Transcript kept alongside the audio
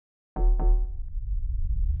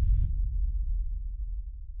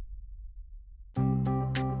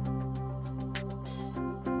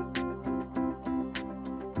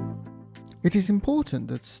It is important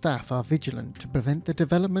that staff are vigilant to prevent the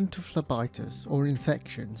development of phlebitis or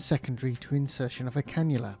infection secondary to insertion of a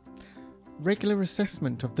cannula. Regular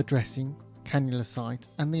assessment of the dressing, cannula site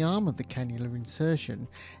and the arm of the cannula insertion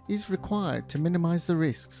is required to minimise the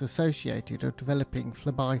risks associated with developing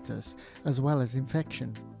phlebitis as well as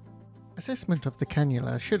infection. Assessment of the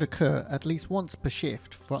cannula should occur at least once per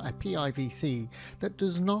shift for a PIVC that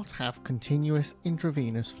does not have continuous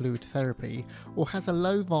intravenous fluid therapy or has a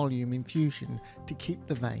low volume infusion to keep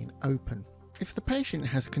the vein open. If the patient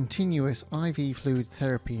has continuous IV fluid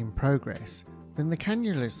therapy in progress, then the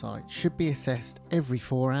cannula site should be assessed every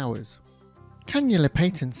 4 hours. Cannula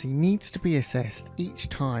patency needs to be assessed each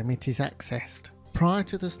time it is accessed, prior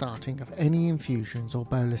to the starting of any infusions or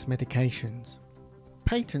bolus medications.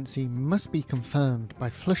 Patency must be confirmed by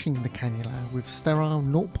flushing the cannula with sterile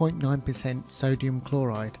 0.9% sodium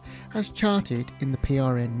chloride as charted in the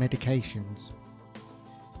PRN medications.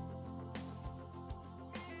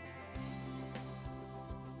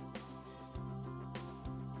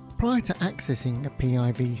 Prior to accessing a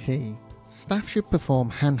PIVC, staff should perform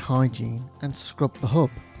hand hygiene and scrub the hub,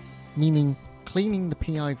 meaning cleaning the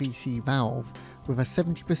PIVC valve with a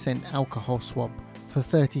 70% alcohol swab for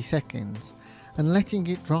 30 seconds and letting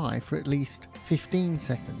it dry for at least 15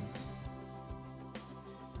 seconds.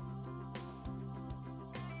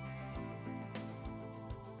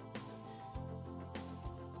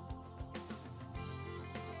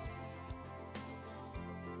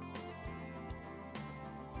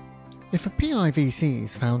 If a PIVC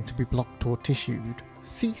is found to be blocked or tissued,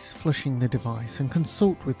 cease flushing the device and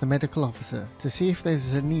consult with the medical officer to see if there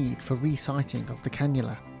is a need for resiting of the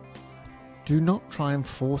cannula. Do not try and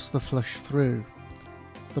force the flush through.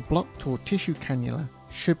 The blocked or tissue cannula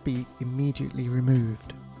should be immediately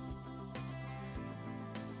removed.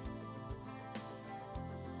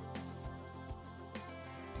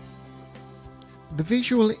 The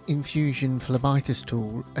Visual Infusion Phlebitis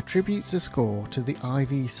tool attributes a score to the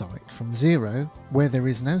IV site from 0, where there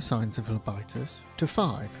is no signs of phlebitis, to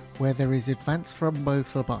 5, where there is advanced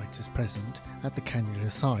thrombophlebitis present at the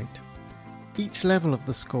cannula site. Each level of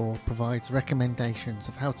the score provides recommendations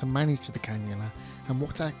of how to manage the cannula and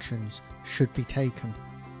what actions should be taken.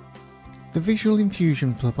 The Visual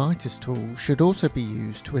Infusion Phlebitis tool should also be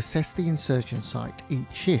used to assess the insertion site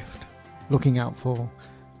each shift, looking out for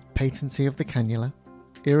patency of the cannula,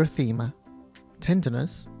 erythema,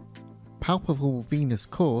 tenderness, palpable venous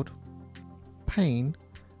cord, pain,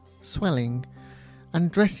 swelling,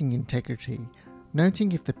 and dressing integrity,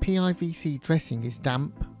 noting if the PIVC dressing is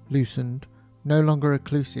damp, loosened, no longer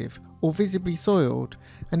occlusive or visibly soiled,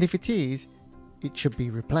 and if it is, it should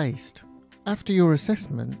be replaced. After your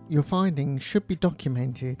assessment, your findings should be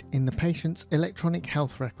documented in the patient's electronic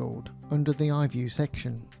health record under the IV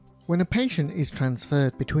section. When a patient is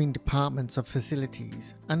transferred between departments of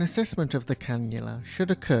facilities, an assessment of the cannula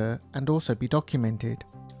should occur and also be documented.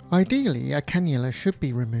 Ideally, a cannula should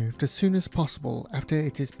be removed as soon as possible after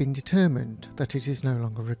it has been determined that it is no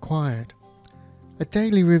longer required. A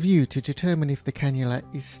daily review to determine if the cannula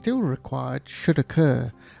is still required should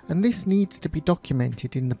occur, and this needs to be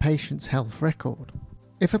documented in the patient's health record.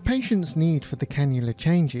 If a patient's need for the cannula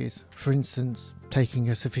changes, for instance taking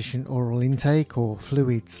a sufficient oral intake or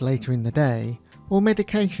fluids later in the day, or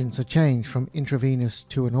medications are changed from intravenous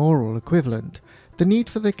to an oral equivalent, the need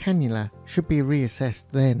for the cannula should be reassessed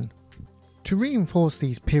then. To reinforce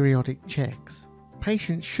these periodic checks,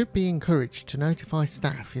 patients should be encouraged to notify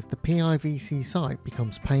staff if the PIVC site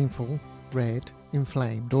becomes painful, red,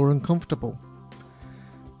 inflamed or uncomfortable.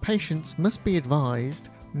 Patients must be advised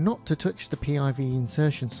not to touch the PIV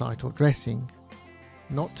insertion site or dressing,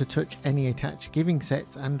 not to touch any attached giving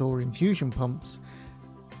sets and or infusion pumps,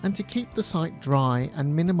 and to keep the site dry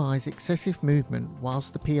and minimise excessive movement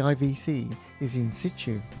whilst the PIVC is in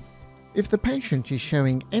situ. If the patient is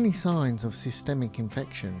showing any signs of systemic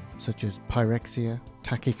infection, such as pyrexia,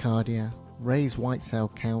 tachycardia, raised white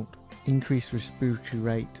cell count, increased respiratory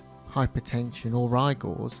rate, hypertension or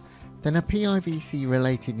rigors, then a PIVC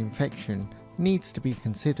related infection needs to be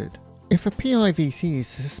considered. If a PIVC is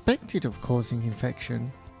suspected of causing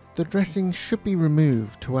infection, the dressing should be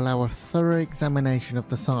removed to allow a thorough examination of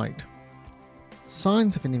the site.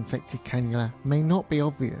 Signs of an infected cannula may not be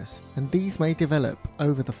obvious, and these may develop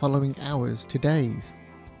over the following hours to days.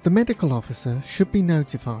 The medical officer should be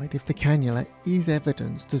notified if the cannula is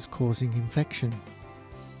evidenced as causing infection.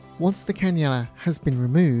 Once the cannula has been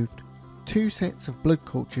removed, 2 sets of blood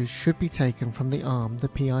cultures should be taken from the arm the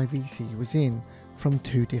PIVC was in from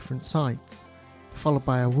 2 different sites, followed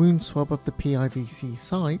by a wound swab of the PIVC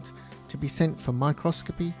site to be sent for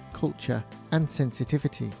microscopy, culture and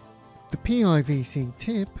sensitivity. The PIVC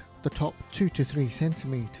tip The top 2 to 3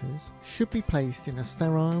 centimeters should be placed in a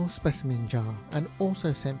sterile specimen jar and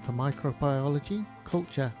also sent for microbiology,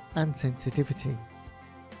 culture and sensitivity.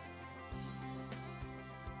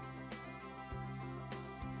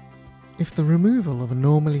 If the removal of a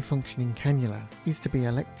normally functioning cannula is to be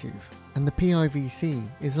elective and the PIVC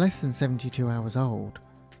is less than 72 hours old,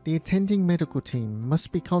 the attending medical team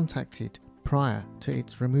must be contacted prior to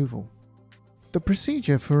its removal. The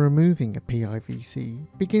procedure for removing a PIVC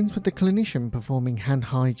begins with the clinician performing hand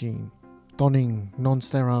hygiene, donning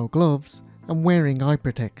non-sterile gloves and wearing eye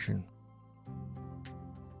protection.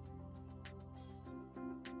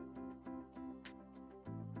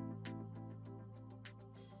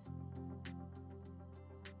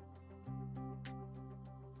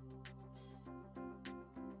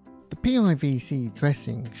 The PIVC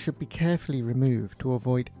dressing should be carefully removed to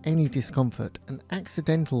avoid any discomfort and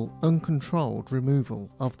accidental, uncontrolled removal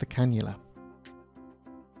of the cannula.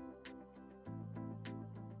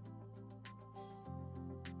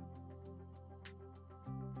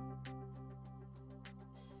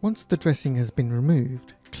 Once the dressing has been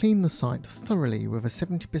removed, clean the site thoroughly with a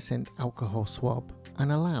 70% alcohol swab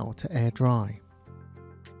and allow to air dry.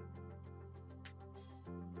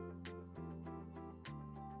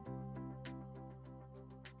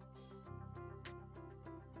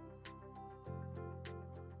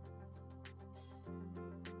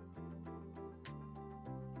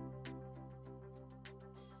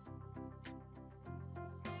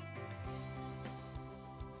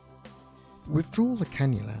 Withdraw the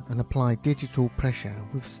cannula and apply digital pressure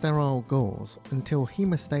with sterile gauze until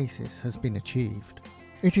hemostasis has been achieved.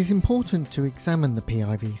 It is important to examine the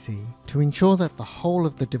PIVC to ensure that the whole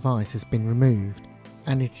of the device has been removed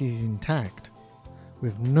and it is intact,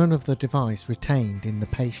 with none of the device retained in the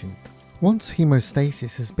patient. Once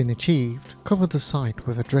hemostasis has been achieved, cover the site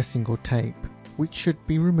with a dressing or tape, which should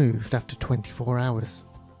be removed after 24 hours.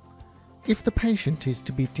 If the patient is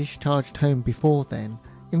to be discharged home before then,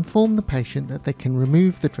 inform the patient that they can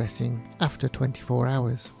remove the dressing after 24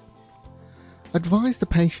 hours. Advise the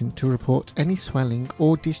patient to report any swelling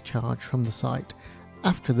or discharge from the site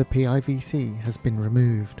after the PIVC has been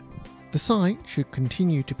removed. The site should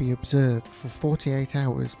continue to be observed for 48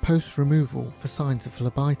 hours post-removal for signs of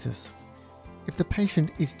phlebitis. If the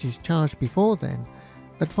patient is discharged before then,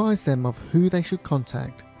 advise them of who they should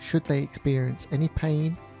contact should they experience any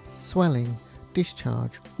pain, swelling,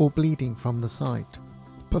 discharge or bleeding from the site.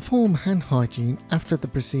 Perform hand hygiene after the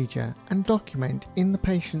procedure and document in the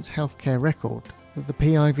patient's healthcare record that the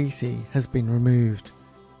PIVC has been removed,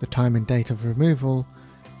 the time and date of removal,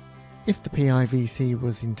 if the PIVC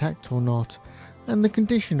was intact or not, and the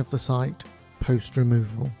condition of the site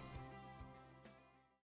post-removal.